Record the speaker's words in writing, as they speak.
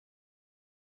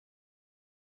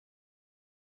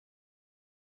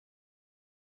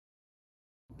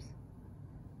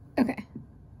Okay,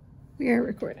 we are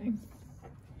recording.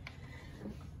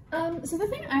 So the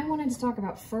thing I wanted to talk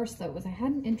about first, though, was I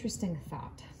had an interesting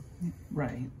thought.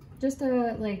 Right. Just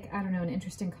a, like, I don't know, an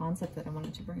interesting concept that I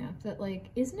wanted to bring up. That, like,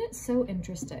 isn't it so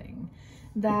interesting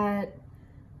that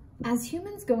as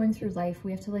humans going through life,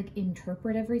 we have to, like,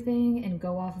 interpret everything and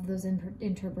go off of those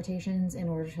interpretations in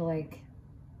order to, like,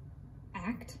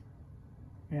 act?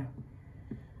 Yeah.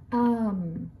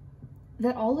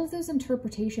 That all of those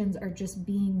interpretations are just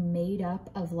being made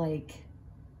up of, like,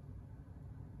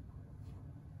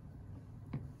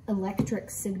 electric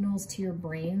signals to your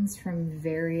brains from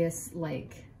various,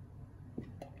 like,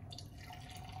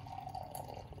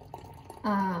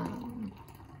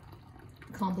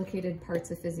 complicated parts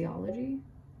of physiology.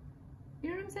 You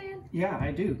know what I'm saying? Yeah,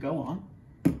 I do. Go on.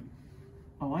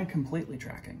 Oh, I'm completely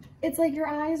tracking. It's like your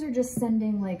eyes are just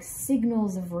sending, like,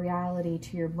 signals of reality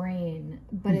to your brain,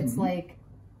 but it's like,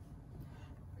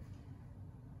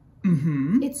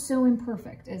 it's so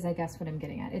imperfect, is I guess what I'm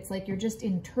getting at. It's like you're just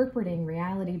interpreting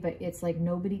reality, but it's like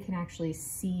nobody can actually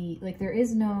see, like, there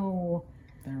is no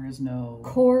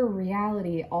core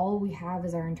reality. All we have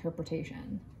is our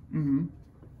interpretation.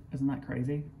 Isn't that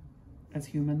crazy? As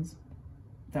humans,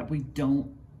 that we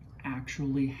don't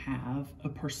actually have a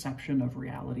perception of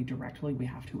reality directly. We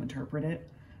have to interpret it,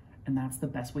 and that's the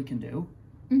best we can do.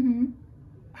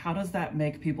 How does that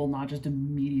make people not just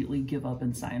immediately give up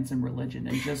in science and religion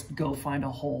and just go find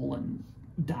a hole and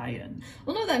die in?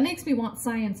 Well, no, that makes me want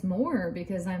science more,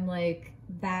 because I'm like,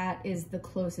 that is the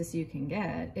closest you can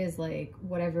get, is like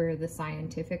whatever the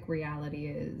scientific reality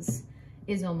is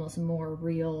almost more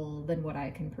real than what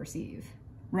I can perceive.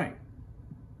 Right.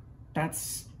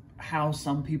 That's how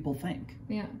some people think.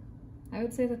 Yeah, I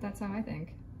would say that that's how I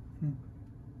think.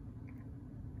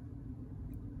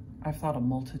 I've thought a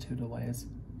multitude of ways.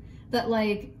 That,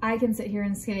 like, I can sit here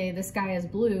and say the sky is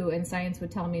blue, and science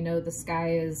would tell me, no, the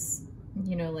sky is,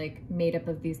 you know, like, made up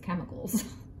of these chemicals.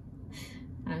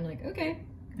 And I'm like, okay.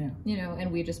 Yeah. You know,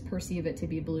 and we just perceive it to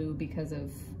be blue because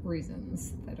of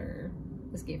reasons that are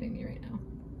escaping me right now.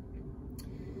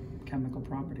 Chemical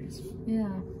properties. Yeah,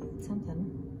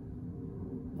 something.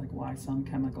 Like why some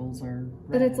chemicals are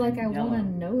red. But it's like, I want to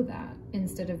know that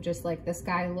instead of just like, the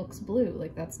sky looks blue.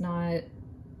 Like, that's not...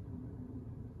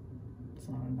 It's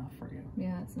not enough for you.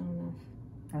 Yeah, it's not enough.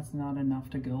 That's not enough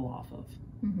to go off of.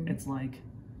 It's like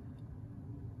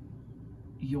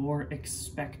you're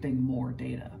expecting more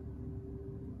data.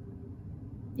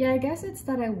 Yeah, I guess it's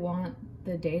that I want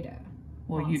the data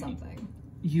on something.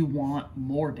 You want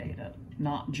more data,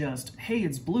 not just, hey,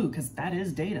 it's blue, because that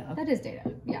is data. That is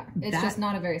data, yeah. It's just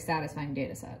not a very satisfying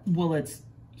data set. Well, it's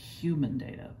human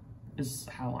data is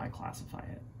how I classify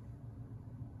it.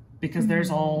 Because there's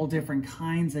all different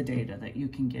kinds of data that you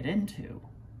can get into.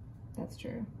 That's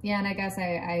true. Yeah, and I guess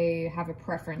I have a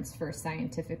preference for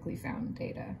scientifically found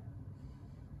data.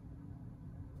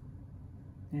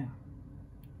 Yeah.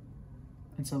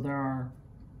 And so there are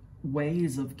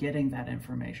ways of getting that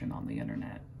information on the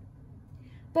internet.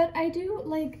 But I do,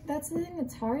 like, that's the thing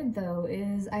that's hard, though,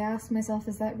 is I ask myself,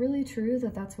 is that really true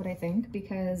that that's what I think?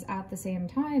 Because at the same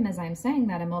time as I'm saying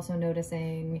that, I'm also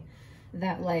noticing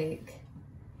that, like,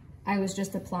 I was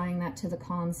just applying that to the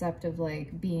concept of,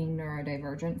 like, being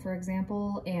neurodivergent, for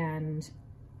example, and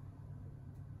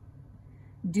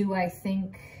do I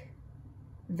think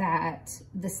that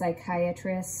the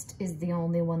psychiatrist is the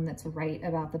only one that's right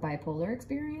about the bipolar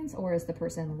experience, or is the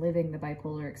person living the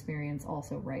bipolar experience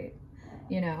also right?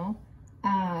 You know?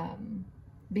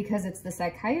 Because it's the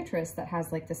psychiatrist that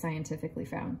has, like, the scientifically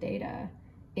found data.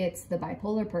 It's the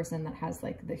bipolar person that has,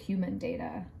 like, the human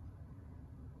data.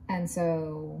 And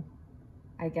so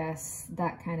I guess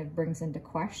that kind of brings into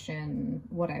question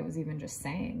what I was even just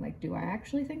saying. Like, do I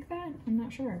actually think that? I'm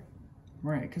not sure.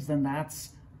 Right, because then it's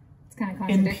kind of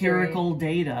contradictory. Empirical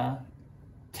data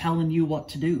telling you what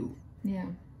to do. Yeah.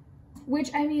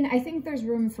 Which, I mean, I think there's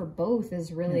room for both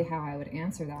is really how I would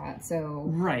answer that. So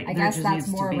right. I guess that's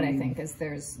more what I think is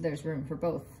there's room for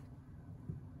both.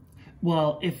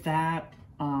 Well, if that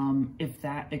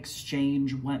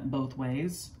exchange went both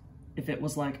ways, if it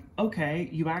was like, okay,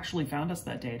 you actually found us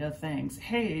that data, thanks.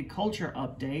 Hey, culture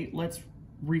update, let's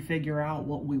refigure out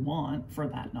what we want for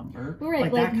that number.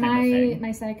 Right, like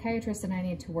my psychiatrist and I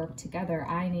need to work together.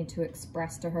 I need to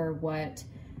express to her what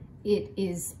it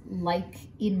is like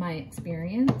in my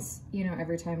experience, you know,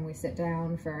 every time we sit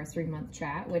down for our 3-month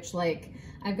chat, which, like,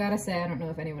 I've got to say, I don't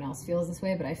know if anyone else feels this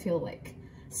way, but I feel like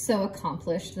so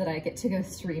accomplished that I get to go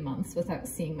 3 months without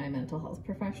seeing my mental health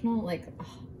professional. Like,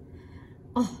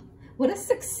 oh, what a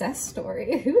success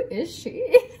story. Who is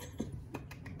she?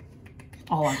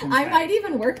 All I can I might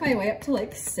even work my way up to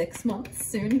like 6 months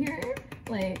soon here.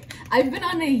 Like, I've been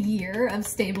on a year of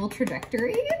stable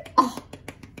trajectory. Oh.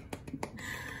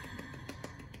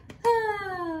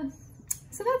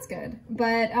 So that's good.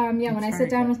 But yeah, when I sit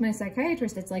down with my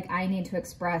psychiatrist, it's like I need to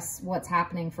express what's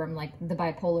happening from like the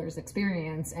bipolar's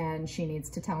experience, and she needs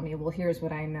to tell me, well, here's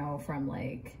what I know from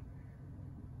like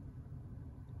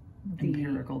the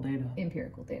empirical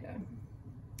data.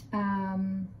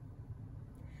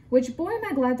 Which, boy, am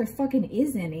I glad there fucking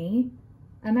is any.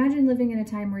 Imagine living in a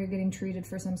time where you're getting treated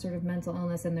for some sort of mental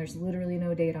illness and there's literally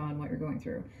no data on what you're going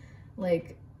through.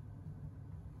 Like,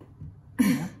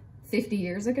 50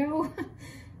 years ago?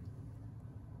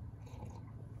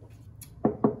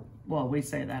 Well, we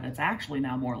say that. It's actually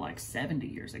now more like 70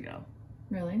 years ago.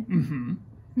 Really?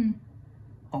 Mm-hmm.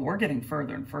 Oh, we're getting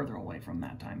further and further away from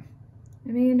that time.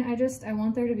 I mean, I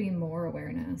want there to be more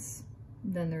awareness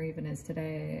than there even is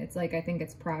today. It's like, I think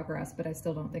it's progress, but I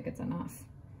still don't think it's enough.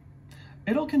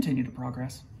 It'll continue to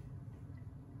progress.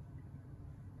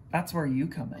 That's where you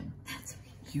come in.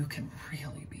 You can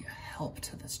really be a help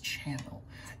to this channel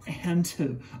and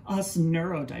to us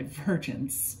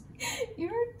neurodivergents.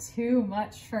 You're too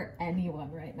much for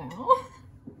anyone right now.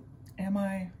 Am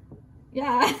I?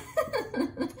 Yeah.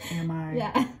 Am I?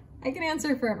 Yeah. I can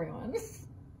answer for everyone.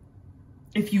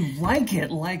 If you like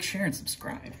it, like, share, and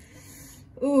subscribe.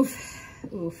 Oof.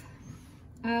 Oof.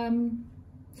 So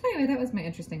anyway, that was my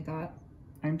interesting thought.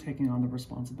 I'm taking on the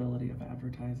responsibility of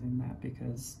advertising that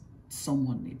because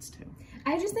someone needs to.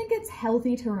 I just think it's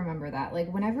healthy to remember that.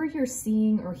 Like, whenever you're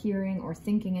seeing or hearing or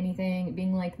thinking anything,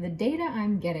 being like, the data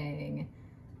I'm getting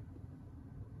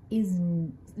is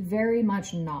very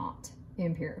much not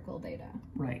empirical data.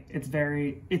 Right.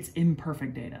 It's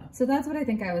imperfect data. So that's what I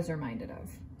think I was reminded of,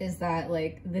 is that,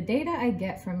 like, the data I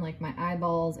get from, like, my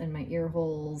eyeballs and my ear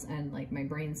holes and, like, my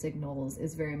brain signals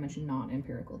is very much not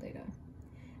empirical data.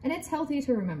 And it's healthy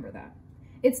to remember that.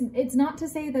 It's not to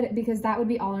say that because that would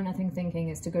be all or nothing thinking,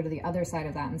 is to go to the other side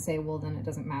of that and say, well, then it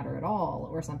doesn't matter at all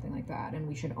or something like that, and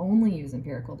we should only use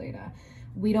empirical data.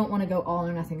 We don't want to go all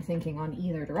or nothing thinking on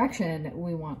either direction.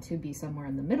 We want to be somewhere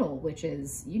in the middle, which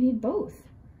is you need both.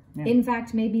 Yeah. In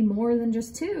fact, maybe more than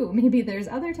just two. Maybe there's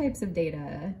other types of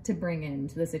data to bring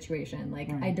into the situation, like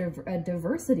a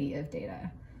diversity of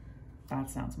data.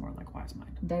 That sounds more like wise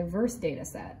mind. Diverse data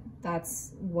set.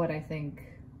 That's what I think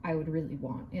I would really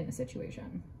want in a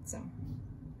situation. So,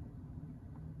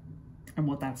 and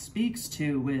what that speaks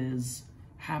to is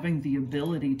having the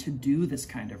ability to do this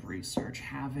kind of research,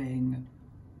 having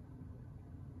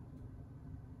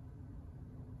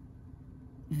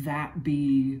that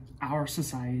be our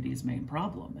society's main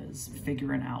problem, is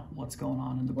figuring out what's going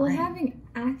on in the brain. Well, having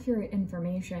accurate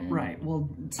information. Right. Well,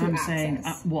 I'm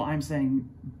saying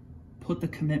put the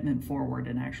commitment forward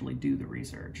and actually do the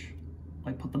research.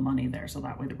 Like, put the money there so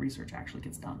that way the research actually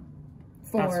gets done.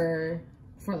 For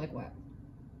like what?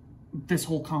 This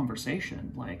whole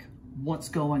conversation, like what's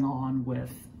going on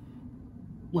with,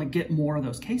 like, get more of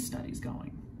those case studies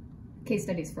going. Case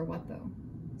studies for what though,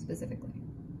 specifically?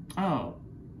 Oh,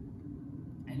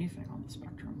 anything on the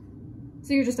spectrum.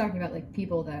 So you're just talking about like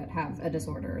people that have a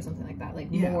disorder or something like that, like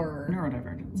more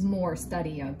neurodivergence, more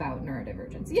study about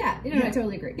neurodivergence. Yeah, I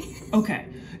totally agree. Okay.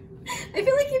 I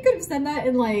feel like you could have said that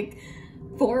in like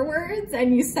 4 words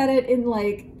and you said it in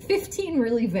like 15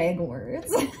 really vague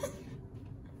words.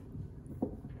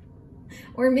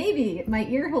 Or maybe my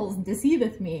ear holes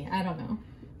deceiveth me. I don't know.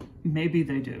 Maybe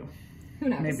they do. Who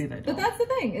knows? Maybe they don't. But that's the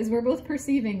thing, is we're both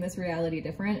perceiving this reality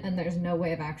different, and there's no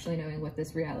way of actually knowing what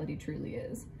this reality truly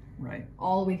is. Right.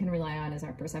 All we can rely on is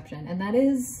our perception, and that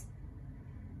is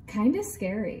kind of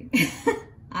scary.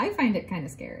 I find it kind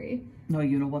of scary. No,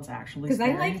 you know what's actually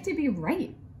scary? Because I like to be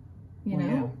right, you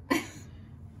know? Yeah.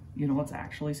 You know what's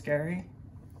actually scary?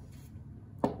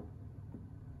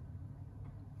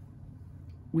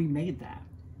 We made that.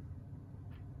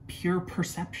 Pure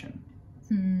perception.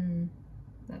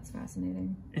 That's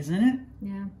fascinating. Isn't it?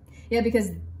 Yeah. Yeah,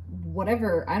 because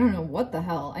whatever, I don't know what the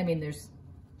hell. I mean, there's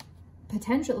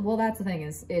potential. Well, that's the thing,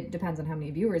 is it depends on how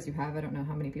many viewers you have. I don't know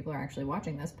how many people are actually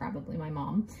watching this. Probably my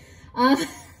mom.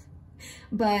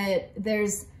 But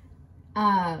there's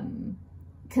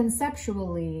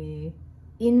conceptually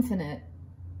infinite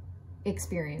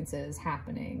experiences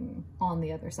happening on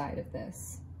the other side of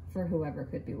this for whoever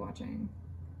could be watching.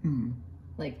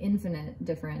 Like infinite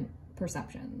different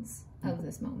perceptions of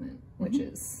this moment, which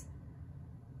is,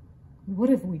 what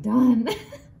have we done?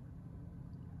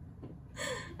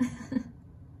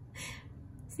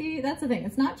 See, that's the thing.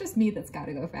 It's not just me that's got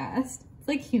to go fast. It's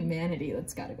like humanity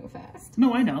that's got to go fast.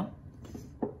 No, I know.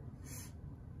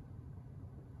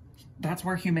 That's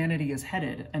where humanity is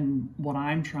headed. And what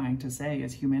I'm trying to say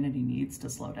is humanity needs to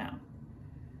slow down.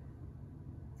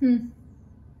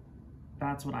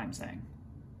 That's what I'm saying.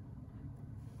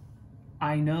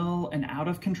 I know an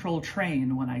out-of-control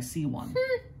train when I see one.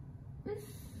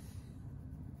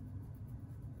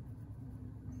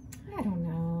 I don't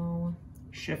know.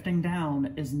 Shifting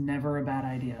down is never a bad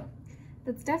idea.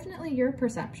 That's definitely your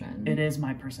perception. It is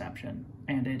my perception,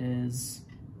 and it is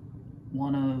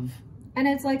one of... And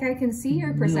it's like, I can see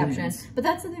your perception, millions. but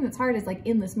that's the thing that's hard is like,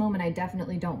 in this moment, I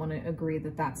definitely don't want to agree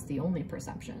that that's the only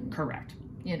perception. Correct.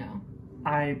 You know?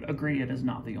 I agree it is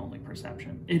not the only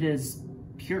perception. It is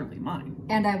purely mine.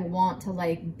 And I want to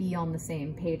like be on the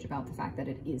same page about the fact that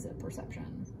it is a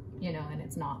perception, you know, and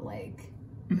it's not like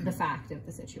the fact of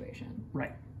the situation.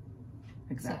 Right.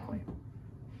 Exactly. So,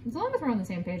 as long as we're on the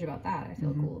same page about that, I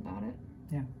feel cool about it.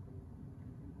 Yeah.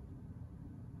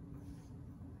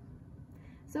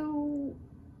 So,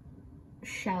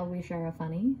 shall we share a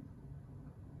funny?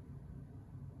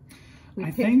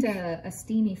 We picked a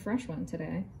steamy, fresh one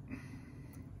today.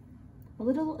 A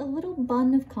little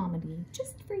bun of comedy,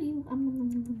 just for you.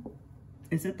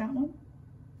 Is it that one?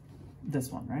 This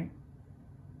one, right?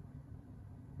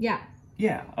 Yeah.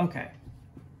 Yeah, okay.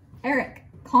 Eric,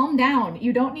 calm down.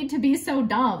 You don't need to be so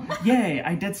dumb. Yay,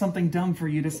 I did something dumb for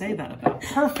you to say that about.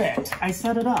 Perfect. I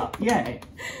set it up. Yay.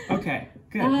 Okay,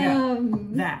 good. Yeah.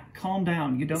 That. Calm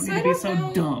down. You don't need to be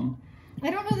so dumb.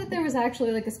 I don't know that there was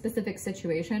actually like a specific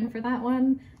situation for that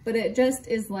one, but it just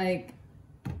is like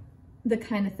the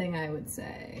kind of thing I would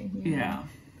say. You know? Yeah.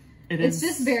 It's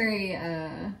just very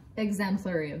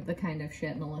exemplary of the kind of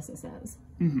shit Melissa says.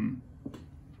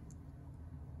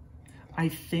 I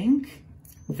think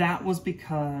that was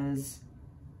because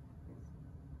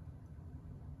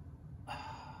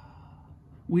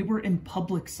we were in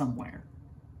public somewhere.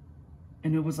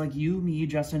 And it was like you, me,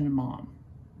 Justin, and Mom.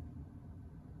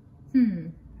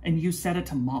 And you said it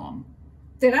to Mom.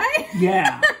 Did I?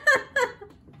 Yeah.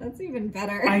 That's even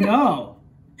better. I know.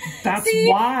 That's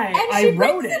why I wrote it. And she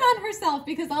brings it on herself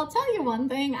because I'll tell you one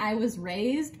thing. I was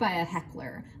raised by a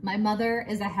heckler. My mother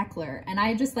is a heckler. And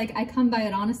I just like, I come by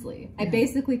it honestly. I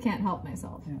basically can't help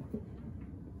myself. Yeah.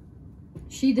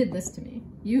 She did this to me.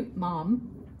 You,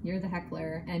 Mom, you're the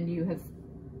heckler and you have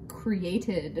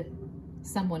created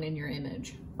someone in your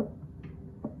image.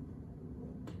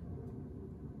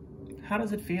 How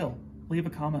does it feel? Leave a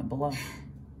comment below.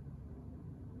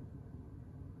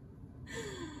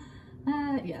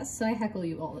 Yes, so I heckle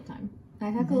you all the time. I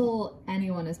heckle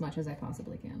anyone as much as I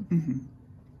possibly can.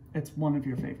 It's one of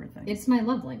your favorite things. It's my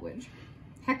love language.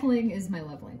 Heckling is my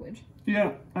love language.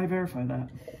 Yeah, I verify that.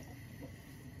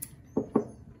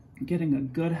 Getting a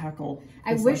good heckle.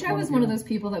 I wish I was one of those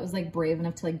people that was like brave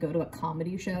enough to like go to a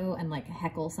comedy show and like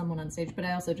heckle someone on stage, but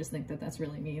I also just think that that's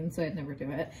really mean, so I'd never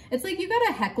do it. It's like you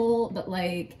gotta heckle, but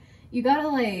like you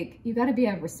gotta be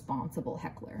a responsible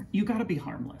heckler. You gotta be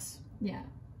harmless. Yeah.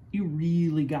 You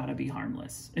really gotta be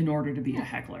harmless in order to be a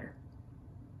heckler.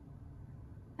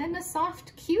 I'm a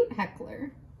soft, cute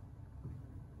heckler.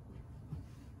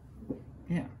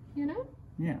 Yeah. You know?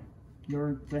 Yeah.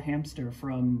 You're the hamster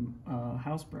from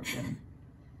Housebroken.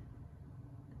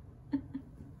 I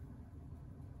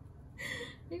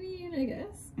mean, I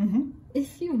guess.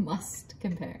 If you must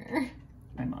compare.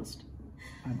 I must.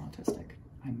 I'm autistic.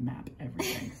 I map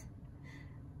everything.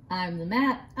 I'm the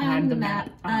map, I'm the map,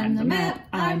 I'm the map,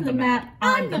 I'm the map,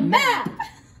 I'm the map!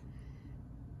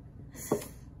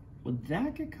 Would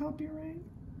that get copyright?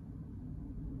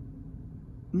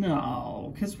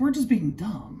 No, because we're just being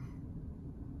dumb.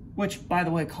 Which, by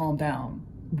the way, calm down.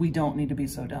 We don't need to be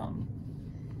so dumb.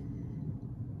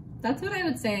 That's what I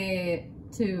would say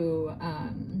to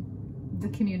the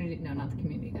community, no, not the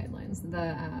community guidelines,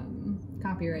 the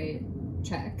copyright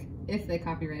check, if they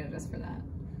copyrighted us for that.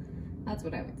 That's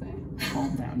what I would say.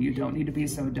 Calm down. You don't need to be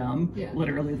so dumb. Yeah.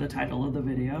 Literally the title of the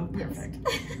video. Perfect.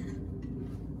 Yes.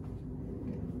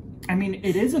 I mean,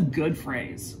 it is a good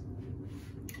phrase.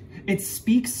 It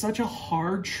speaks such a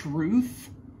hard truth,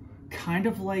 kind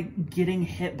of like getting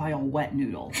hit by a wet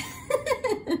noodle.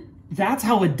 That's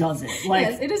how it does it. Like,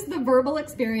 yes, it is the verbal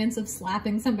experience of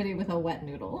slapping somebody with a wet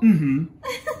noodle.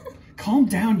 Calm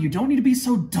down. You don't need to be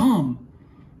so dumb.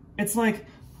 It's like,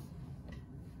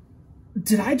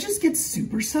 did I just get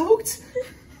super soaked?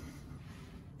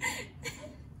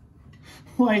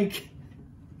 Like,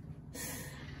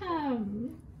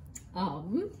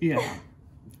 yeah.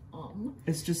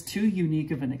 It's just too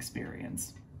unique of an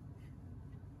experience.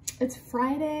 It's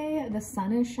Friday, the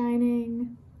sun is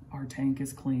shining. Our tank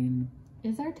is clean.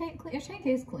 Is our tank clean? Our tank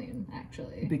is clean,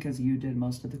 actually. Because you did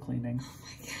most of the cleaning. Oh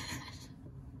my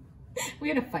god. We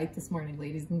had a fight this morning,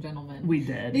 ladies and gentlemen. We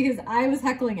did. Because I was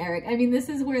heckling Eric. I mean, this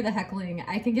is where the heckling,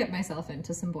 I can get myself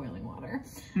into some boiling water.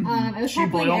 I was She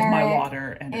heckling boiled Eric, my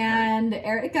water and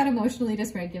Eric got emotionally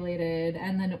dysregulated,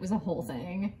 and then it was a whole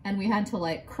thing. And we had to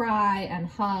like cry and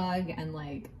hug and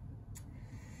like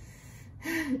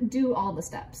do all the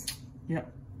steps.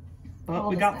 Yep. But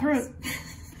we got through it.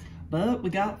 But we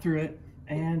got through it,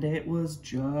 and it was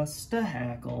just a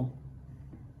heckle.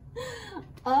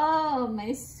 Oh,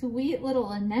 my sweet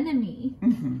little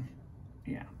anemone.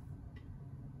 Yeah.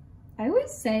 I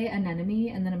always say anemone,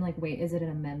 and then I'm like, wait, is it an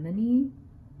anemone?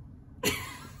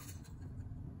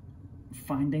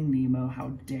 Finding Nemo, how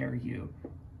dare you?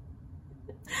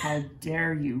 How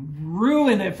dare you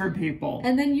ruin it for people?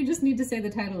 And then you just need to say the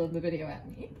title of the video at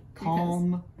me.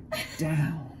 Calm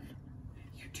down.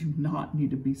 You do not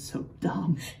need to be so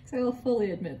dumb. So I will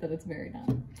fully admit that it's very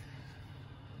dumb.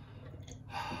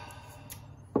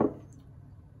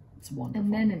 It's wonderful.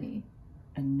 Anemone.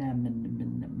 Anemone.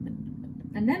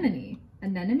 Anemone. Anemone? An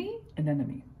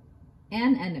enemy.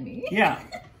 An enemy. Yeah,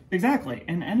 exactly.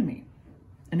 An enemy.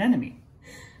 An enemy.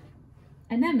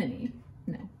 Anemone.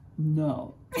 No.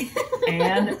 No.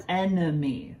 An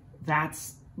enemy.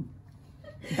 That's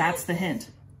the hint.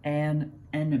 An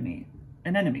enemy.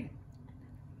 An enemy.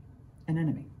 An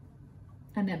enemy.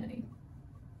 Anemone.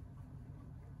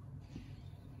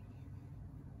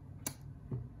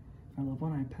 I love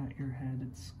when I pat your head,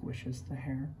 it squishes the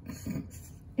hair.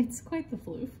 It's quite the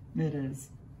floof. It is.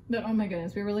 But oh my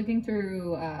goodness, we were looking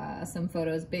through some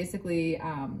photos. Basically,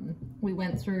 we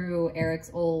went through Eric's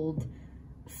old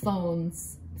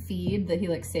phone's feed that he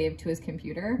like saved to his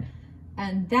computer.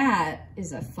 And that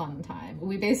is a fun time.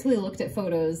 We basically looked at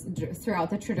photos throughout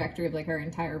the trajectory of like our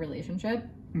entire relationship.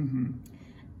 And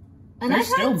There's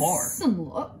still more. Some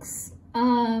looks.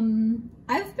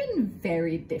 I've been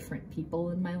very different people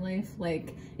in my life.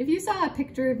 Like, if you saw a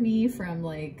picture of me from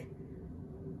like,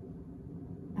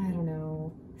 I don't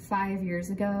know, 5 years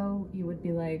ago, you would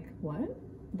be like, what?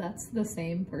 That's the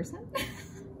same person?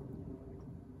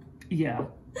 Yeah.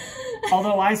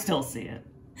 Although I still see it.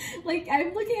 Like,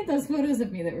 I'm looking at those photos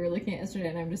of me that we were looking at yesterday,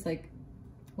 and I'm just like,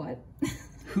 what?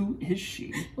 Who is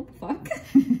she? What the fuck?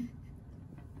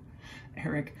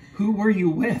 Eric, who were you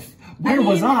with? Where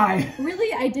was I?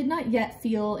 Really, I did not yet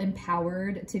feel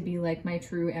empowered to be like my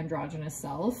true androgynous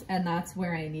self, and that's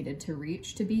where I needed to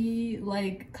reach to be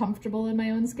like comfortable in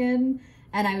my own skin.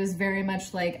 And I was very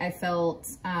much like, I felt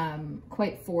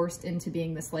quite forced into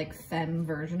being this like femme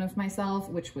version of myself,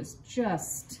 which was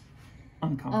just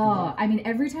uncomfortable. Oh, I mean,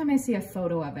 every time I see a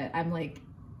photo of it, I'm like,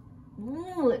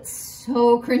 oh, it's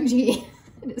so cringy.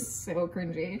 It is so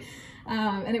cringy.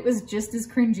 And it was just as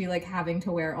cringy, like having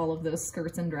to wear all of those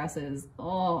skirts and dresses.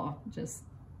 Oh, just,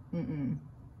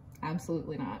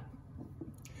 absolutely not.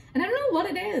 And I don't know what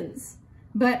it is,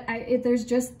 but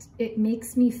it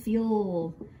makes me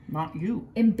feel not you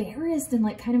embarrassed and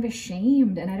like kind of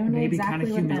ashamed. And I don't know maybe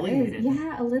exactly kind of what that is. humiliated.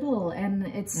 Yeah, a little. And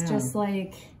it's just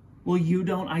like, well, you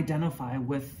don't identify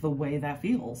with the way that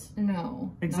feels.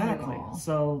 No, exactly. Not at all.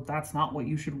 So that's not what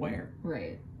you should wear.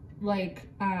 Right. Like,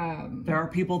 there are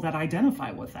people that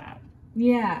identify with that.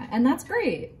 Yeah, and that's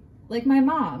great. Like my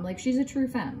mom, like she's a true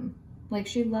femme. Like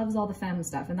she loves all the femme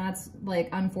stuff, and that's like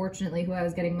unfortunately who I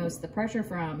was getting most of the pressure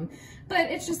from. But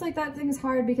it's just like that thing's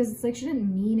hard because it's like she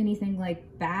didn't mean anything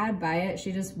like bad by it.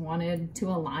 She just wanted to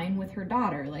align with her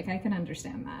daughter. Like I can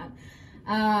understand that.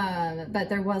 But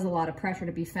there was a lot of pressure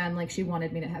to be femme. Like she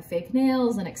wanted me to have fake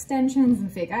nails and extensions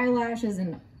and fake eyelashes,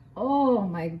 and oh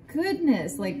my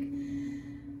goodness, like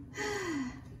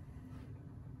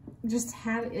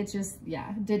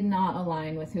did not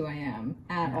align with who I am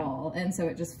at all. And so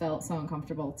it just felt so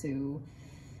uncomfortable to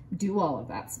do all of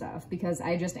that stuff because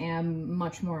I just am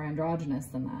much more androgynous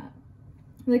than that.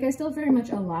 Like I still very much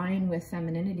align with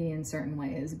femininity in certain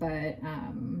ways, but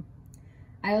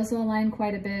I also align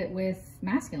quite a bit with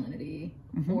masculinity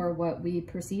or what we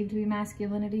perceive to be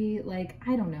masculinity. Like,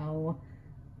 I don't know.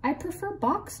 I prefer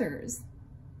boxers.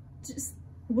 Just,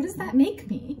 what does that make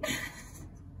me?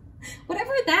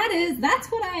 Whatever that is, that's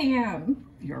what I am.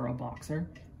 You're a boxer.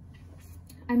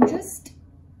 I'm just...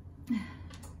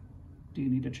 Do you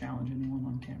need to challenge anyone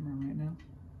on camera right now,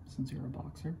 since you're a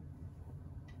boxer?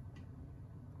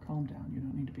 Calm down, you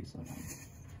don't need to be so loud.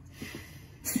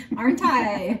 Aren't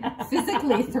I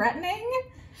physically threatening?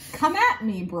 Come at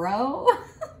me, bro.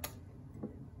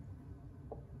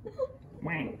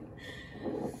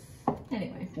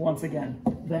 Anyway. Once again,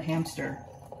 the hamster.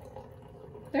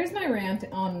 There's my rant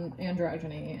on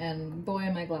androgyny, and boy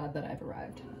am I glad that I've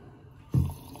arrived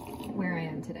where I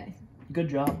am today. Good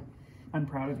job. I'm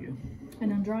proud of you.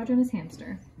 An androgynous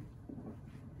hamster.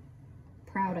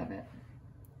 Proud of it.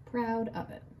 Proud of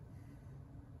it.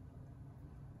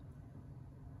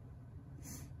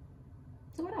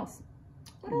 So what else?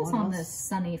 What else on this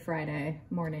sunny Friday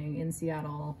morning in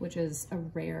Seattle, which is a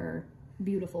rare,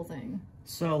 beautiful thing?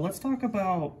 So let's talk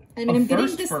about I mean, I'm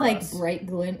getting this like bright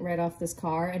glint right off this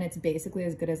car, and it's basically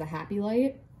as good as a happy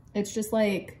light. It's just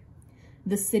like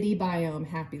the city biome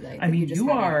happy light. I mean, you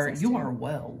are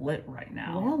well lit right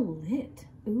now. Well lit.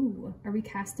 Ooh, are we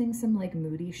casting some like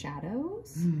moody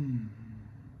shadows?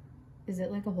 Is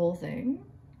it like a whole thing?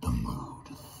 The mood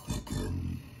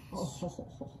thickens.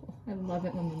 Oh, I love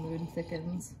it when the mood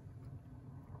thickens.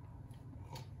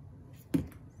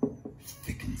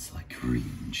 Thickens like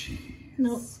cream cheese.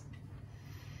 Nope.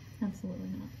 Absolutely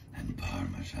not. And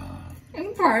Parmesan.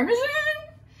 And Parmesan?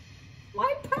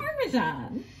 Why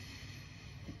Parmesan?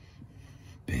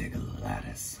 Big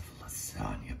lattice of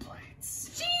lasagna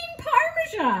plates. Gene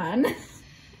Parmesan!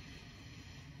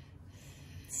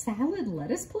 Salad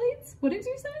lettuce plates? What did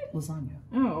you say? Lasagna.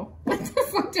 Oh, what the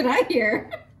fuck did I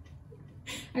hear?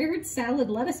 I heard salad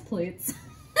lettuce plates.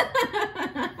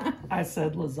 I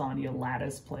said lasagna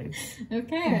lattice plates.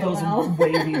 Okay, Those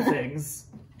wavy things.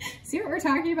 See what we're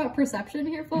talking about perception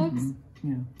here, folks?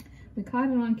 Yeah. We caught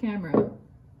it on camera.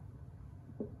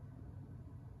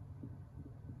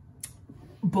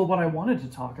 But what I wanted to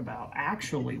talk about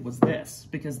actually was this,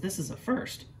 because this is a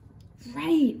first.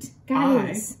 Right,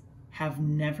 guys. I have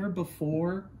never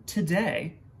before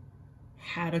today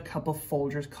had a cup of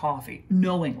Folgers coffee,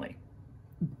 knowingly.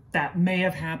 That may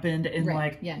have happened in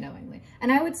Yeah, knowingly.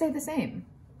 And I would say the same.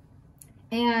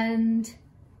 And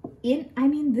I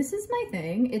mean, this is my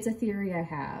thing. It's a theory I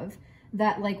have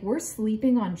that like we're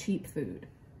sleeping on cheap food.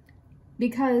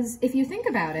 Because if you think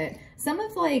about it, some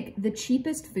of like the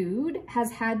cheapest food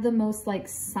has had the most like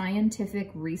scientific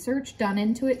research done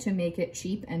into it to make it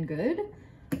cheap and good.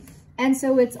 And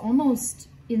so it's almost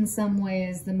in some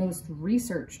ways the most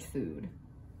researched food.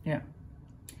 Yeah.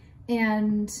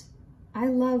 And I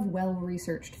love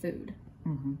well-researched food.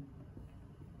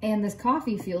 And this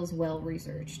coffee feels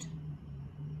well-researched.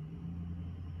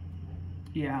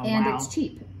 Yeah, and wow. it's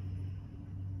cheap.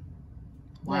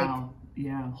 Wow.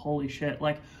 Yeah, holy shit.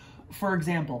 Like, for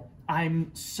example,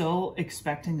 I'm so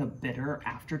expecting a bitter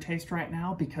aftertaste right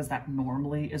now because that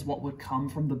normally is what would come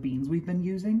from the beans we've been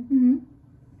using.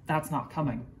 That's not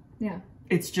coming. Yeah.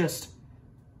 It's just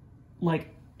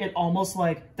like, it almost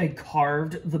like they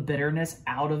carved the bitterness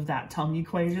out of that tongue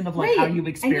equation of like how you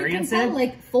experience and you can it. tell,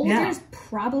 like Folgers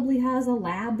probably has a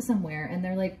lab somewhere and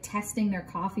they're like testing their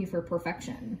coffee for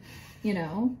perfection, you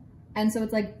know? And so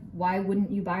it's like, why wouldn't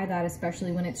you buy that,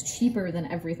 especially when it's cheaper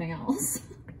than everything else?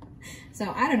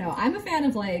 So I don't know. I'm a fan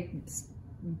of like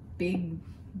big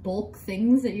bulk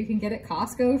things that you can get at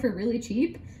Costco for really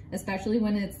cheap, especially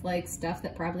when it's like stuff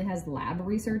that probably has lab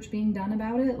research being done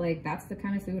about it. Like that's the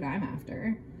kind of food I'm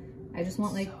after. I just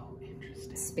want like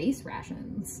space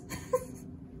rations.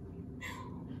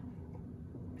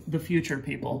 The future,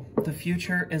 people. The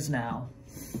future is now.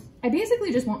 I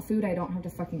basically just want food I don't have to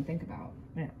fucking think about.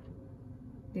 Yeah.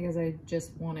 Because I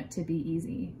just want it to be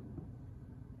easy.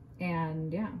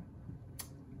 And yeah.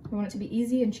 I want it to be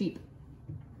easy and cheap.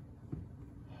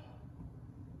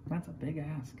 That's a big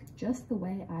ask. Just the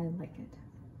way I like it.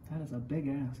 That is a big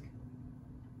ask.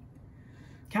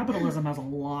 Capitalism has a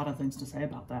lot of things to say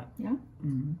about that. Yeah.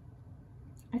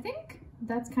 I think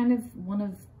that's kind of one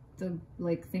of the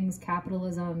like things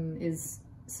capitalism is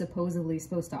supposedly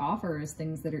supposed to offer is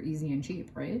things that are easy and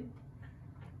cheap, right?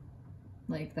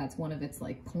 Like that's one of its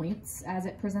like points as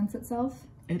it presents itself.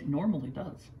 It normally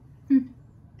does.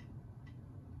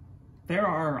 There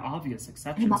are obvious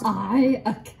exceptions. Am I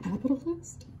a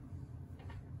capitalist?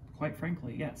 Quite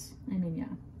frankly, yes. I mean,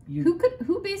 yeah.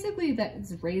 Who basically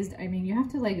that's raised, I mean, you have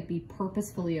to like be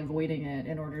purposefully avoiding it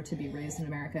in order to be raised in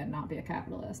America and not be a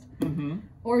capitalist.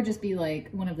 Or just be like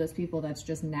one of those people that's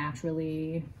just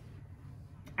naturally...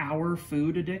 Our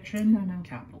food addiction? No.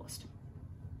 Capitalist.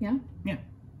 Yeah? Yeah.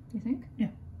 You think? Yeah.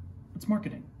 It's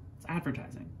marketing. It's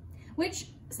advertising. Which,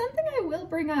 something I will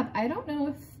bring up, I don't know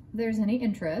if there's any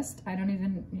interest. I don't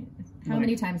even... How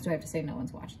many times do I have to say no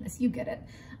one's watching this? You get it.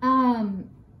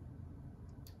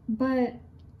 But...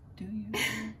 Do you?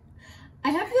 I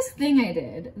have this thing I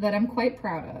did that I'm quite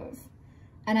proud of.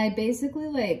 And I basically,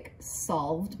 like,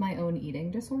 solved my own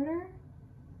eating disorder.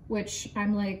 Which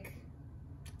I'm like...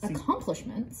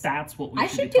 accomplishments. That's what we I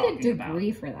should should get a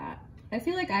degree for that. I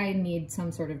feel like I need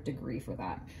some sort of degree for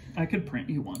that. I could print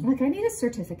you one. Like I need a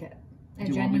certificate. I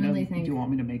genuinely think. Do you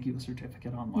want me to make you a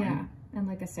certificate online? Yeah, and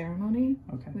like a ceremony.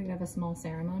 Okay. We could have a small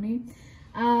ceremony.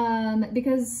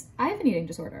 Because I have an eating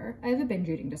disorder. I have a binge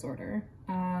eating disorder.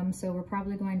 So we're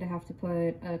probably going to have to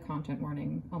put a content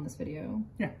warning on this video.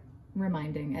 Yeah.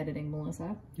 Reminding editing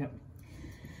Melissa. Yep.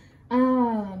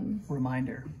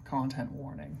 Reminder, content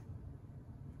warning.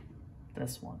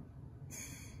 This one.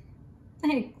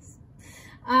 Thanks.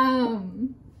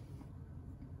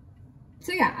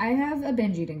 So yeah, I have a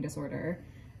binge eating disorder.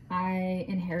 I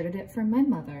inherited it from my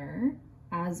mother,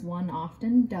 as one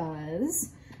often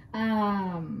does.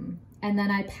 And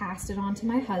then I passed it on to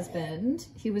my husband.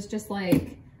 He was just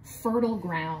like fertile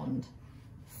ground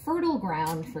for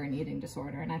an eating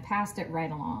disorder. And I passed it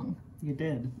right along. You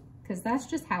did. Because that's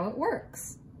just how it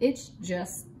works. It's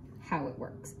just how it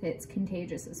works. It's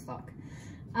contagious as fuck.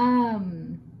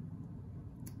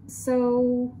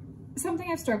 So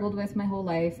something I've struggled with my whole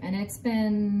life, and it's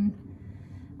been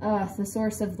the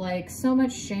source of like so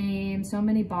much shame, so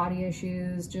many body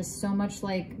issues, just so much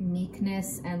like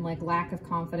meekness and like lack of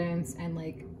confidence and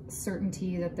like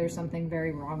certainty that there's something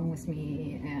very wrong with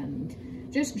me, and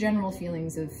just general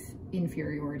feelings of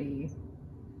inferiority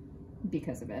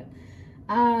because of it.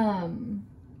 And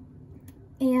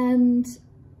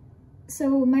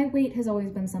so my weight has always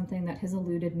been something that has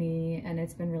eluded me, and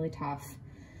it's been really tough.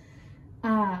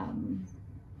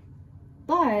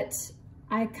 But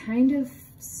I kind of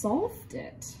solved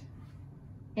it,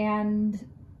 and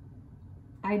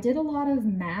I did a lot of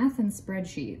math and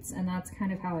spreadsheets, and that's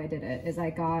kind of how I did it, is I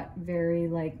got very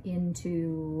like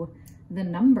into the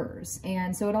numbers.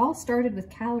 And so it all started with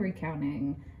calorie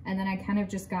counting, and then I kind of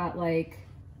just got like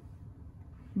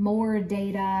more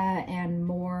data and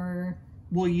more.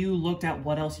 Well, you looked at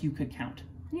what else you could count.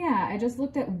 Yeah, I just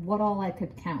looked at what all I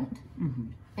could count.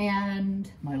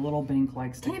 And my little bank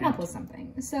likes to came count. up with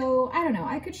something. So I don't know,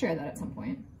 I could share that at some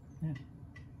point. Yeah.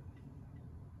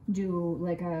 Do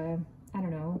like a, I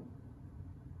don't know,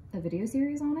 a video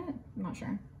series on it? I'm not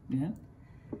sure. Yeah.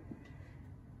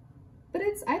 But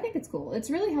I think it's cool. It's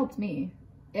really helped me.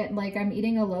 Like I'm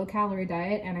eating a low calorie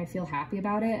diet and I feel happy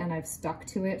about it, and I've stuck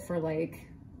to it for like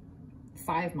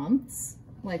 5 months.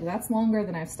 Like that's longer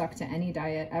than I've stuck to any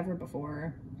diet ever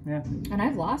before. Yeah. And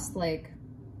I've lost like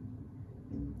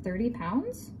 30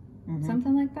 pounds,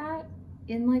 something like that,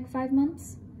 in like 5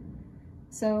 months.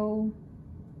 So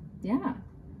yeah,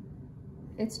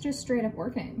 it's just straight up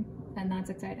working, and that's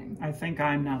exciting. I think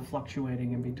I'm now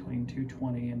fluctuating in between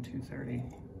 220 and 230.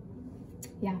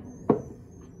 Yeah.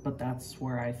 But that's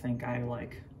where I think I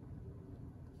like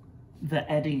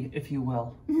the eddy, if you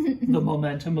will, the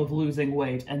momentum of losing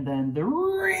weight, and then the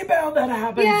rebound that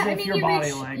happens if your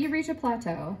body you reach a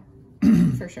plateau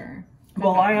for sure.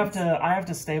 Well, I have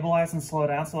to stabilize and slow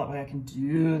down so that way I can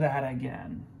do that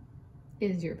again.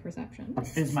 Is your perception.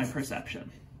 Is my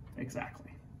perception.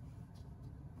 Exactly.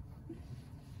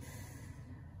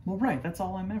 Well, right, that's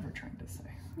all I'm ever trying to say.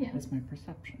 Yeah. Is my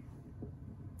perception.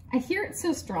 I hear it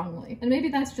so strongly, and maybe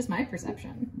that's just my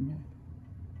perception. Yeah.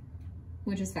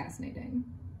 Which is fascinating.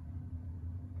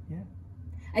 Yeah.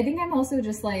 I think I'm also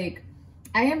just like,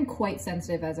 I am quite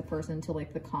sensitive as a person to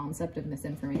like the concept of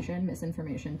misinformation.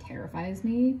 Misinformation terrifies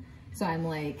me. So I'm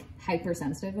like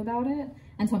hypersensitive about it.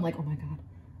 And so I'm like, oh my God,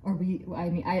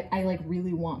 I like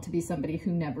really want to be somebody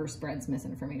who never spreads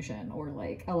misinformation or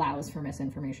like allows for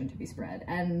misinformation to be spread.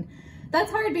 And that's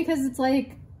hard because it's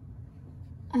like,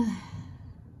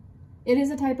 it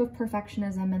is a type of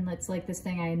perfectionism, and it's like this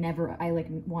thing I like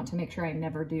want to make sure I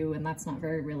never do, and that's not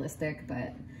very realistic,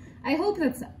 but I hope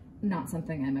that's not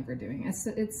something I'm ever doing.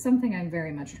 It's something I'm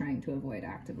very much trying to avoid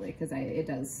actively,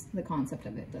 because the concept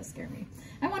of it does scare me.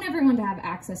 I want everyone to have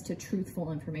access to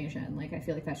truthful information. Like, I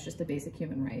feel like that's just a basic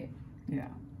human right. Yeah.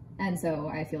 And so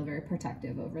I feel very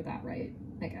protective over that right,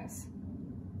 I guess.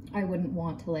 I wouldn't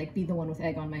want to like be the one with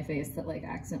egg on my face that like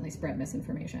accidentally spread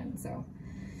misinformation, so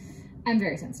I'm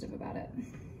very sensitive about it.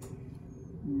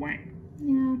 Wah.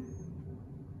 Yeah.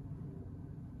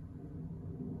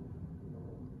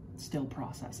 Still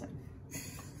processing.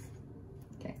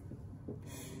 Okay.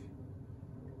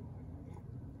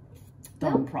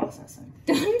 Done processing.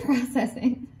 Done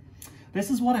processing. This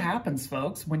is what happens,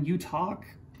 folks, when you talk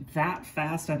that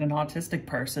fast at an autistic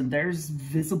person. There's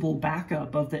visible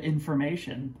backup of the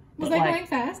information. Was I going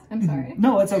fast? I'm sorry.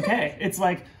 No, it's okay. It's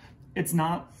like, it's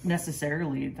not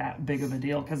necessarily that big of a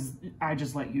deal, because I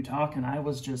just let you talk and I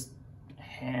was just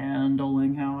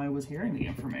handling how I was hearing the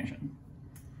information.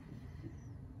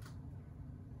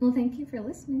 Well, thank you for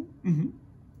listening. Mm-hmm.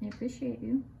 I appreciate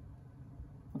you.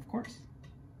 Of course.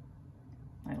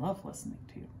 I love listening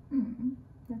to you.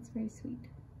 That's very sweet.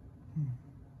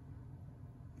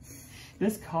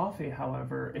 This coffee,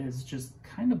 however, is just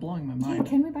kind of blowing my mind.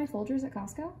 Can we buy Folgers at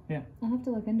Costco? Yeah. I'll have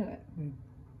to look into it.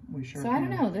 We sure So I don't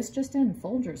know. This just in,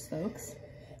 Folgers, folks.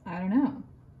 I don't know.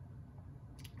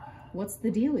 What's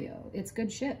the dealio? It's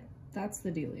good shit. That's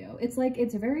the dealio. It's like,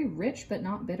 it's very rich, but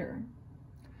not bitter.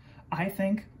 I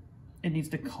think it needs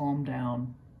to calm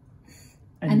down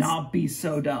and not be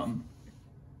so dumb.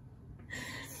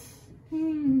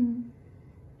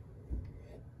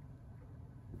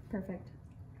 Perfect.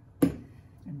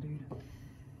 Indeed.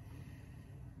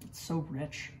 It's so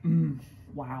rich.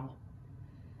 Wow.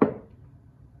 I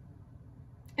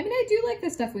mean, I do like the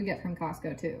stuff we get from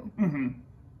Costco, too. Mm-hmm.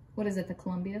 What is it, the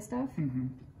Columbia stuff? Mm-hmm.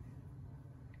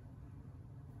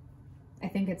 I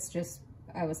think it's just,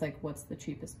 I was like, what's the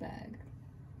cheapest bag?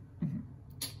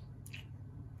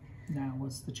 Now,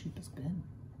 what's the cheapest bin?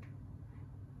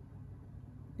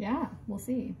 Yeah, we'll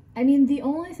see. I mean, the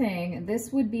only thing,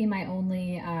 this would be my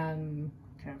only,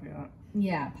 Caveat.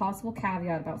 yeah, possible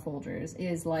caveat about Folgers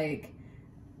is like,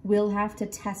 we'll have to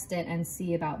test it and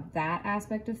see about that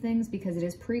aspect of things because it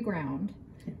is pre-ground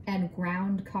and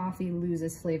ground coffee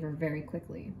loses flavor very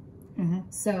quickly.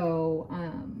 So,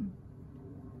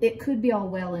 it could be all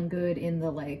well and good in the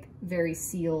like very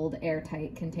sealed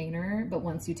airtight container, but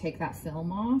once you take that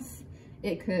film off,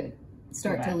 it could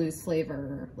start to lose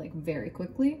flavor like very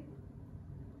quickly.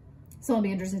 So I'll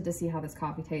be interested to see how this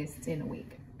coffee tastes in a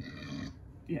week.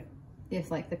 Yeah. If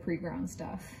like the pre-ground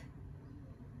stuff.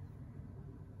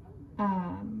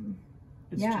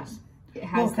 It's yeah. just, It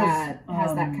has that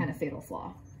kind of fatal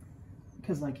flaw.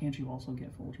 because like, can't you also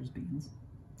get Folgers beans?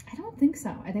 I don't think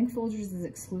so. I think Folgers is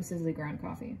exclusively ground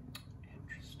coffee.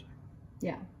 Interesting.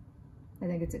 Yeah. I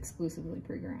think it's exclusively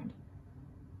pre-ground.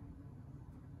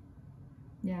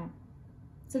 Yeah.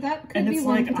 So that could be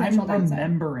one potential I'm downside.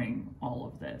 remembering all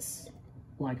of this,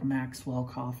 like Maxwell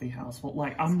Coffee House.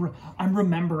 Like I'm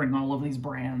remembering all of these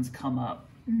brands come up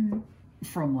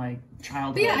from like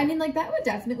childhood. But yeah, I mean, like that would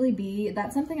definitely be,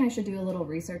 that's something I should do a little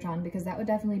research on because that would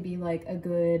definitely be like a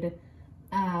good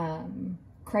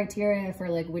criteria for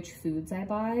like which foods I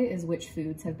buy is which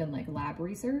foods have been like lab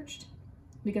researched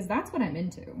because that's what I'm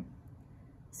into.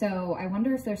 So I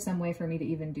wonder if there's some way for me to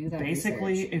even do that.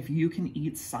 Basically, research. if you can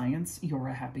eat science, you're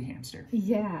a happy hamster.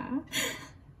 Yeah.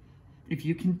 If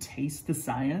you can taste the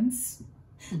science,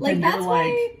 Like then that's you're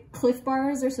why Cliff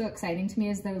Bars are so exciting to me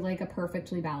is they're like a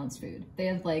perfectly balanced food. They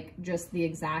have like just the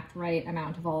exact right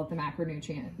amount of all of the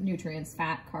macronutrients,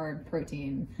 fat, carb,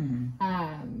 protein.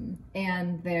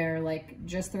 And they're like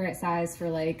just the right size for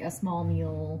like a small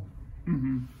meal.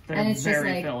 and it's just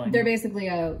like, filling. they're basically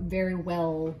a very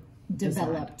well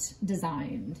developed,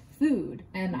 designed food.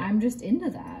 And I'm just into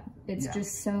that. It's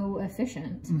just so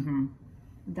efficient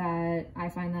that I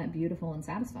find that beautiful and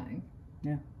satisfying.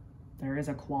 Yeah. There is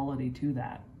a quality to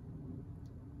that.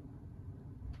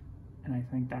 And I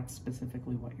think that's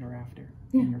specifically what you're after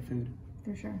in your food.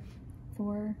 For sure.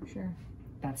 For sure.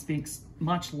 That speaks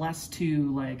much less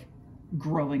to like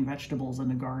growing vegetables in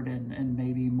the garden and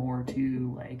maybe more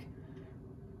to like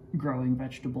growing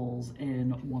vegetables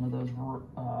in one of those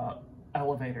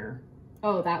elevator.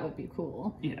 Oh, that would be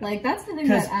cool. Yeah. Like, that's the thing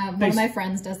that one of my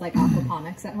friends does, like,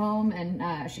 aquaponics at home,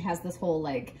 and she has this whole,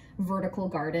 like, vertical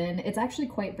garden. It's actually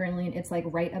quite brilliant. It's, like,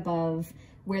 right above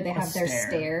where they have their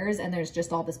stairs, and there's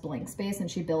just all this blank space,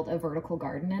 and she built a vertical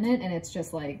garden in it, and it's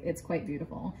just, like, it's quite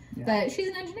beautiful. Yeah. But she's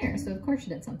an engineer, so of course she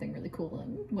did something really cool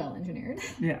and well-engineered.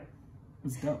 Yeah.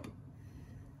 It's dope.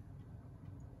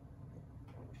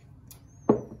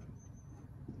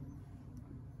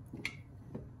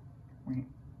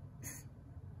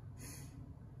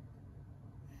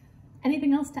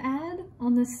 Anything else to add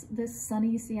on this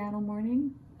sunny Seattle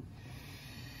morning?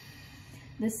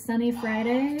 This sunny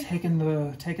Friday? Taking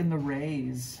the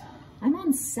rays. I'm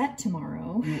on set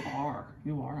tomorrow.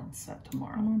 You are on set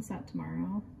tomorrow. I'm on set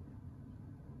tomorrow.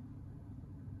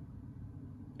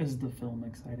 Is the film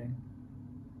exciting?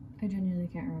 I genuinely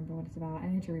can't remember what it's about. I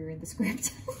need to reread the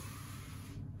script.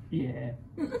 Yeah,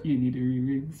 you need to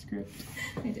reread the script.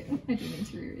 I do need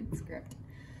to reread the script.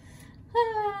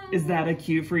 Is that a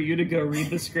cue for you to go read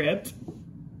the script?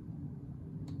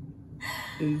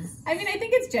 I mean, I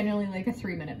think it's genuinely like a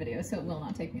 3-minute video, so it will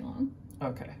not take me long.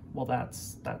 Okay, well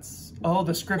that's, oh,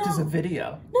 the script is a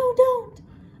video. No, don't.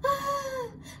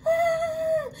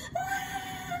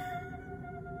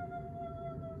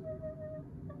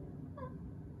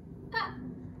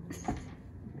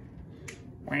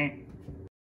 Wait.